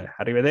mille,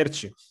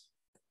 arrivederci.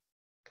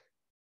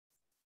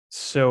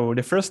 So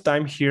the first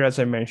time here, as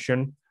I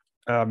mentioned,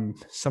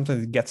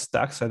 sometimes it gets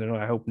stuck. So I don't know,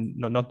 I hope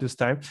not this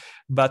time.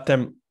 But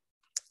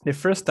the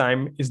first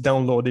time is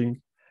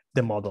downloading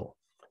the model,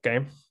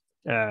 okay?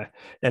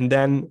 And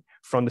then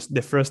from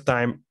the first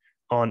time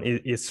on,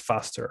 it is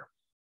faster.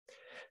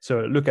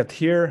 So look at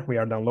here, we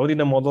are downloading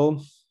the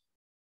model.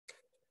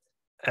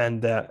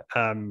 And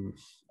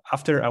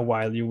after a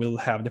while, you will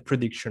have the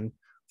prediction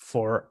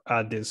for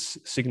this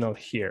signal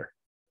here.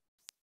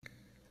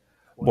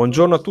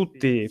 Buongiorno a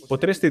tutti,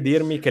 potreste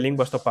dirmi che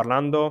lingua sto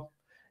parlando?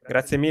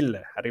 Grazie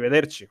mille,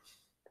 arrivederci.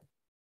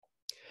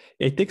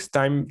 It takes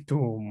time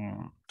to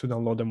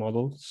download the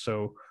model,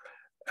 so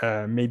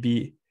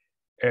maybe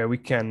we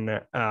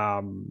can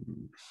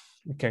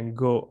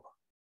go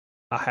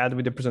ahead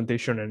with the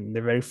presentation and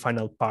the very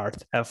final part,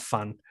 have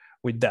fun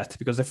with that,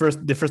 because the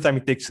first time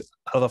it takes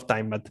a lot of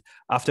time, but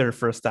after the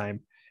first time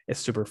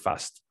it's super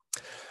fast.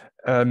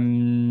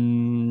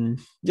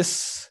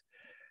 Yes.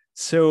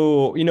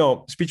 So,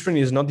 SpeechBrain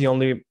is not the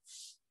only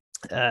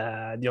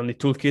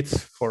toolkit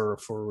for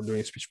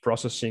doing speech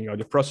processing,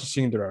 audio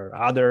processing. There are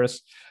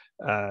others.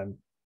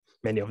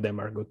 Many of them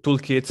are good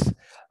toolkits.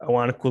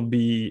 One could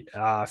be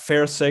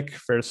Fairsec.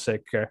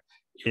 Fairsec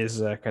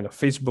is a kind of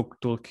Facebook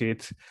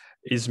toolkit.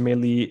 Is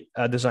mainly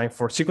designed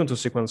for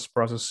sequence-to-sequence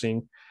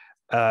processing,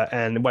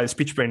 and while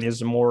SpeechBrain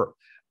is more,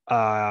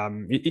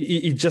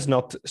 it's just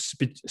not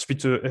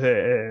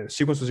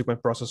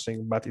sequence-to-sequence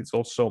processing, but it's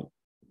also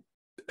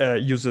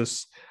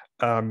uses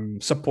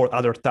support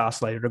other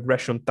tasks like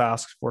regression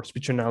tasks for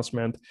speech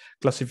announcement,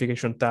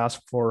 classification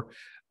tasks for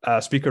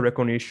speaker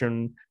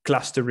recognition,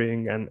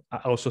 clustering, and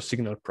also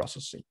signal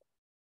processing.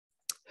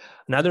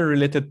 Another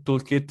related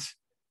toolkit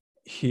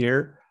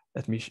here,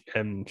 let me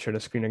share the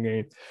screen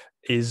again,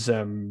 is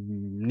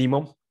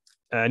Nemo.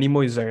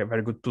 Nemo is a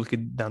very good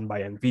toolkit done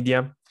by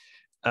NVIDIA.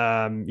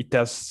 It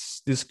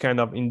has this kind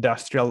of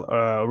industrial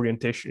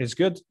orientation. It's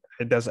good.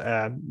 It does.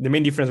 The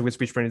main difference with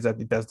SpeechBrain is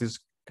that it has this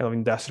kind of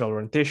industrial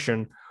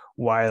orientation,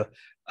 while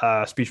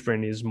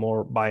SpeechBrain is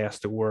more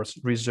biased towards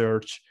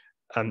research,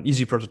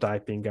 easy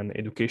prototyping, and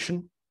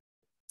education.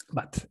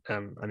 But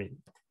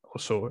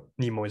also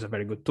Nemo is a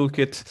very good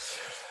toolkit.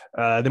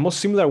 The most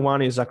similar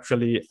one is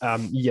actually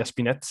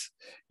ESPNet.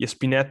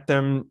 ESPNet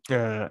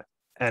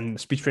and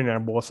SpeechBrain are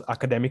both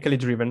academically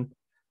driven,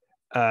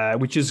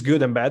 which is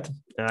good and bad.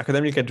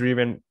 Academically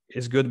driven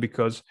is good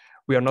because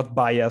we are not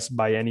biased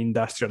by any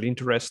industrial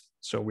interest.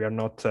 So we are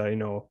not,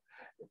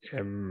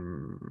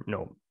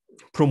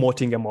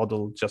 promoting a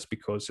model just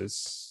because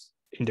it's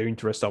in the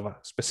interest of a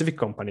specific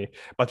company,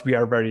 but we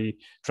are very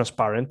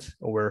transparent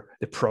over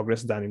the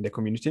progress done in the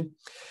community.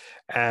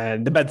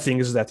 And the bad thing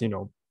is that,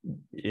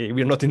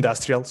 we're not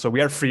industrial, so we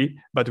are free,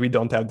 but we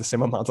don't have the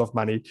same amount of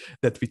money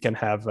that we can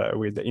have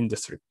with the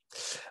industry.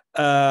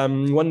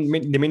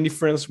 The main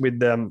difference with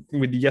the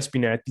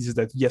ESPNet is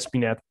that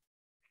ESPNet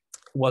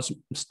was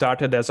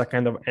started as a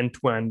kind of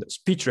end-to-end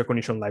speech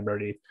recognition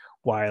library,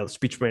 while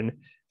SpeechBrain,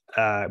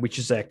 which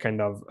is a kind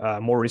of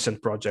more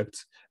recent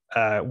project,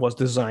 was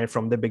designed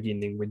from the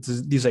beginning with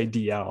this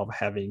idea of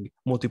having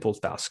multiple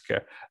tasks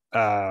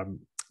to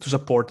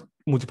support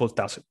multiple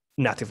tasks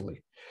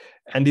natively.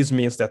 And this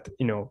means that,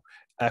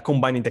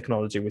 combining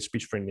technology with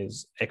SpeechBrain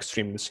is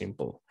extremely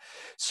simple.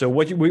 So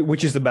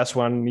which is the best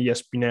one?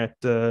 ESPNet,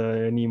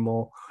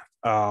 Nemo,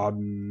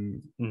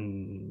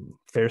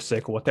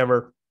 Fairsec,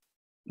 whatever.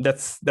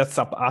 That's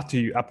up to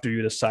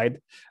you decide.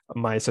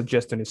 My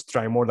suggestion is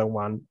try more than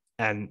one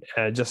and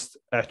just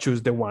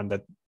choose the one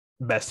that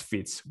best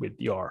fits with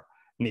your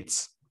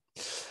needs.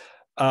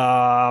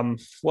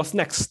 What's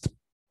next?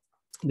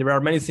 There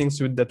are many things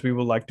that we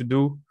would like to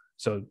do.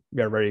 So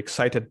we are very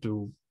excited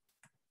to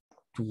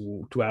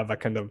have a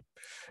kind of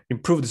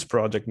improve this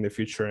project in the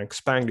future and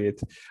expand it.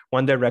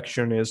 One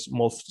direction is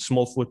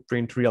small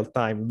footprint,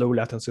 real-time, low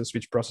latency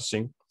speech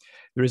processing.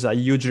 There is a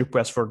huge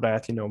request for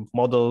that.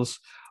 Models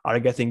are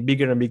getting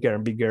bigger and bigger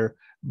and bigger,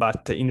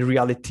 but in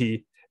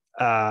reality,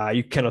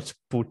 you cannot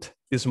put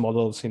these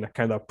models in a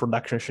kind of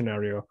production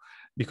scenario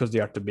because they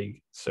are too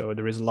big. So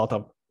there is a lot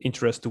of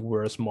interest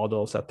towards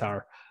models that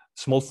are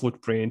small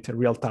footprint,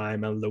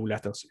 real-time, and low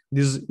latency.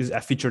 This is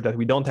a feature that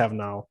we don't have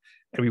now,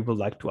 and we would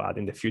like to add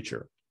in the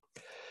future.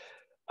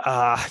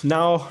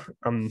 Now,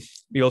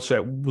 we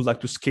also would like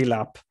to scale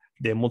up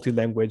the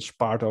multi-language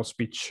part of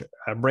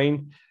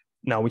SpeechBrain.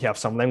 Now we have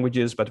some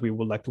languages, but we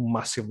would like to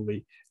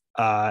massively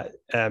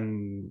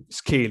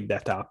scale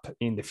that up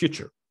in the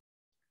future.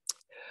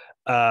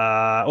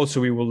 Also,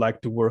 we would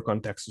like to work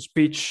on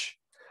text-to-speech.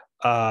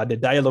 The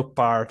dialogue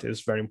part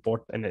is very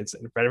important, and it's a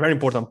very, very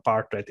important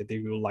part that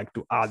we would like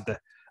to add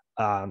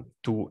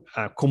to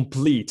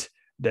complete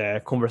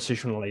the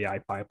conversational AI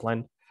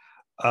pipeline.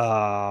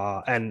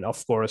 And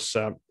of course,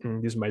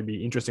 this might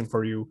be interesting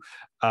for you.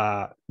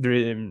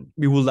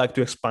 We would like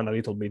to expand a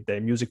little bit the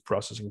music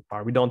processing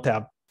part. We don't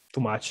have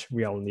too much.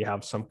 We only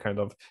have some kind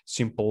of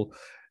simple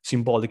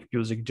symbolic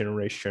music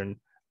generation,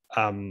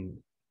 RNN,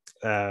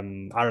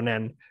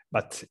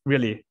 but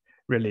really,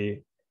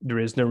 there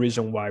is no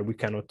reason why we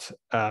cannot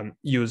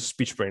use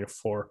SpeechBrain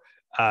for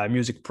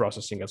music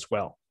processing as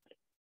well.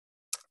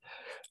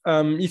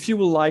 If you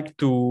would like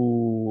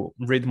to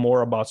read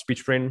more about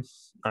SpeechBrain,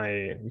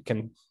 you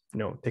can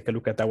take a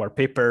look at our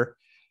paper.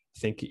 I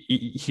think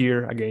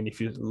here, again,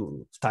 if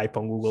you type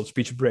on Google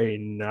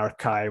SpeechBrain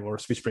archive or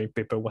SpeechBrain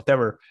paper,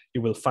 whatever,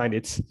 you will find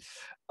it.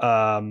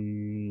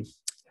 And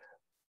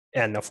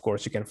of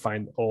course, you can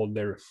find all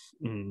their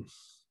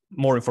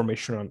more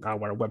information on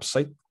our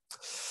website.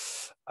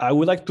 I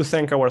would like to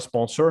thank our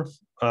sponsor,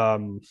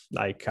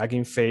 like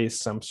Hugging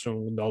Face,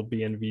 Samsung, Dolby,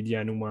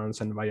 NVIDIA,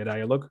 Nuance, and Via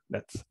Dialogue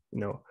that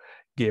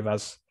gave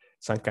us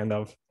some kind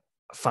of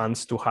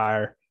funds to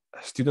hire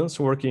students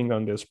working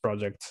on this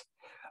project.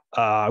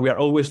 We are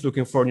always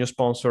looking for new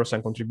sponsors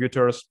and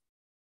contributors.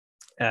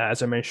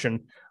 As I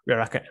mentioned, we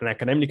are an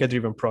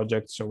academic-driven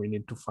project, so we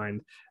need to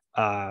find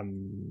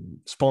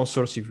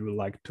sponsors if you would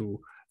like to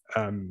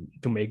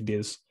make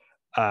this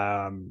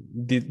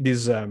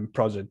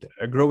project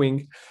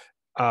growing.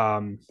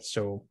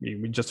 So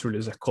we just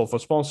released a call for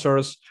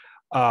sponsors,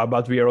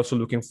 but we are also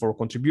looking for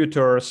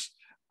contributors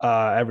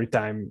every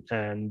time.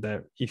 And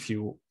if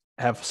you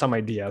have some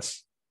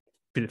ideas,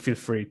 feel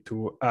free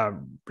to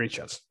reach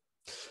us.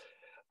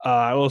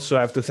 I also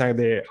have to thank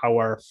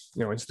our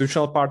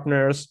institutional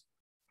partners,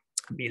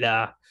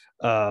 Mila,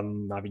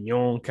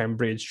 Avignon,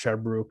 Cambridge,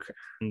 Sherbrooke,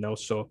 and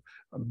also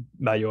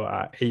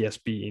Bio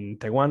ASP in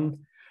Taiwan.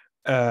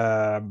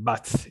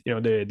 But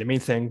the main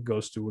thank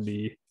goes to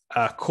the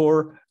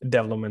core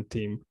development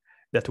team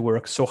that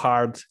worked so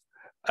hard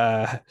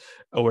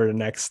over the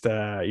next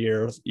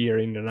year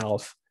and a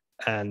half,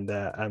 and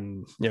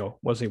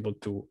was able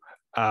to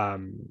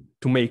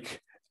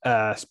make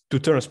to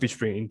turn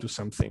SpeechBrain into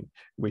something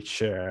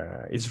which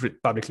is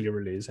publicly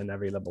released and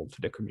available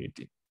to the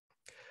community.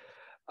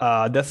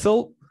 That's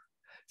all.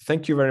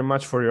 Thank you very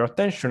much for your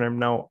attention. I'm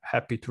now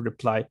happy to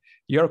reply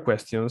your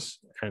questions,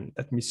 and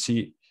let me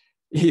see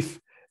if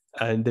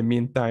in the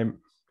meantime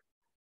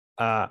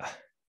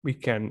we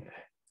can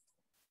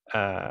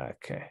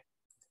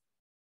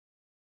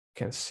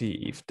see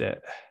if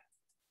the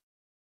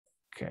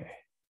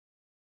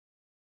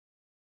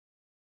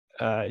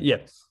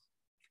yes.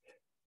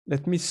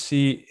 Let me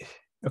see.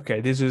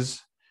 Okay, this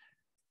is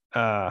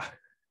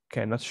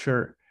okay. Not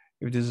sure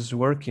if this is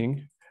working.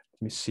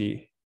 Let me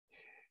see.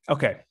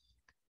 Okay.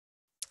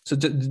 So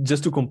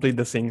just to complete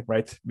the thing,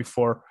 right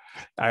before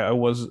I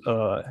was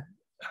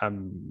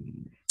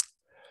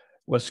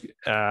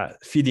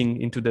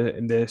feeding into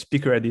the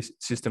speaker ID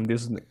system.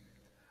 This.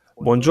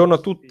 Buongiorno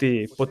a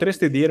tutti,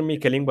 potreste dirmi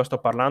che lingua sto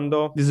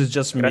parlando? This is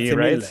just me, Grazie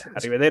right? mille.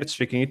 Arrivederci,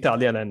 speaking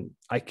Italian, and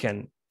I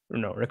can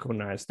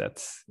recognize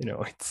that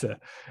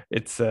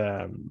it's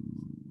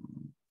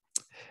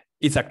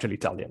actually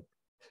Italian.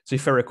 So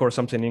if I record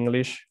something in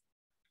English,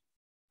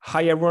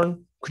 hi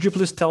everyone, could you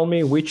please tell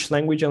me which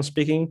language I'm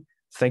speaking?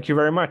 Thank you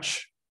very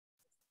much.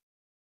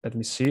 Let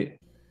me see.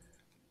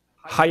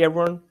 Hi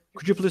everyone,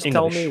 could you please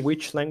tell me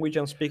which language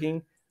I'm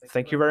speaking?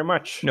 Thank you very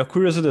much.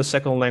 Curiously, the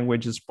second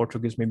language is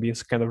Portuguese. Maybe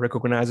it's kind of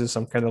recognizes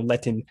some kind of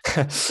Latin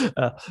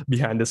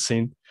behind the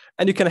scene,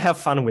 and you can have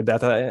fun with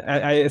that.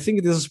 I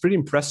think this is pretty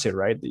impressive,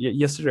 right?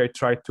 Yesterday I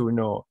tried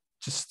to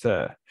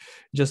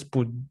just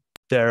put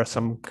there are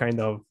some kind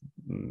of,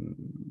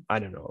 I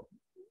don't know,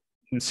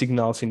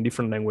 signals in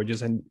different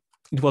languages, and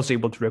it was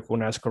able to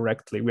recognize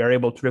correctly. We are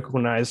able to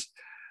recognize,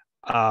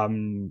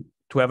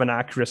 to have an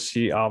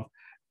accuracy of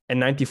a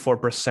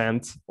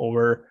 94%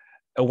 over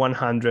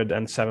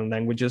 107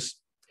 languages.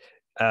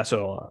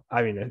 So,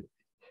 I mean, it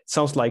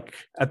sounds like,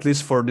 at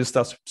least for this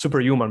stuff,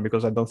 superhuman,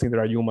 because I don't think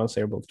there are humans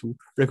able to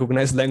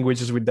recognize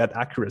languages with that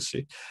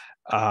accuracy.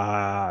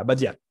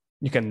 But yeah,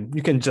 you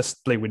can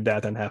just play with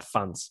that and have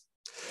fun.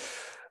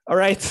 All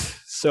right,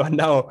 so I'm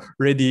now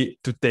ready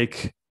to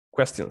take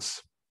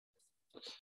questions.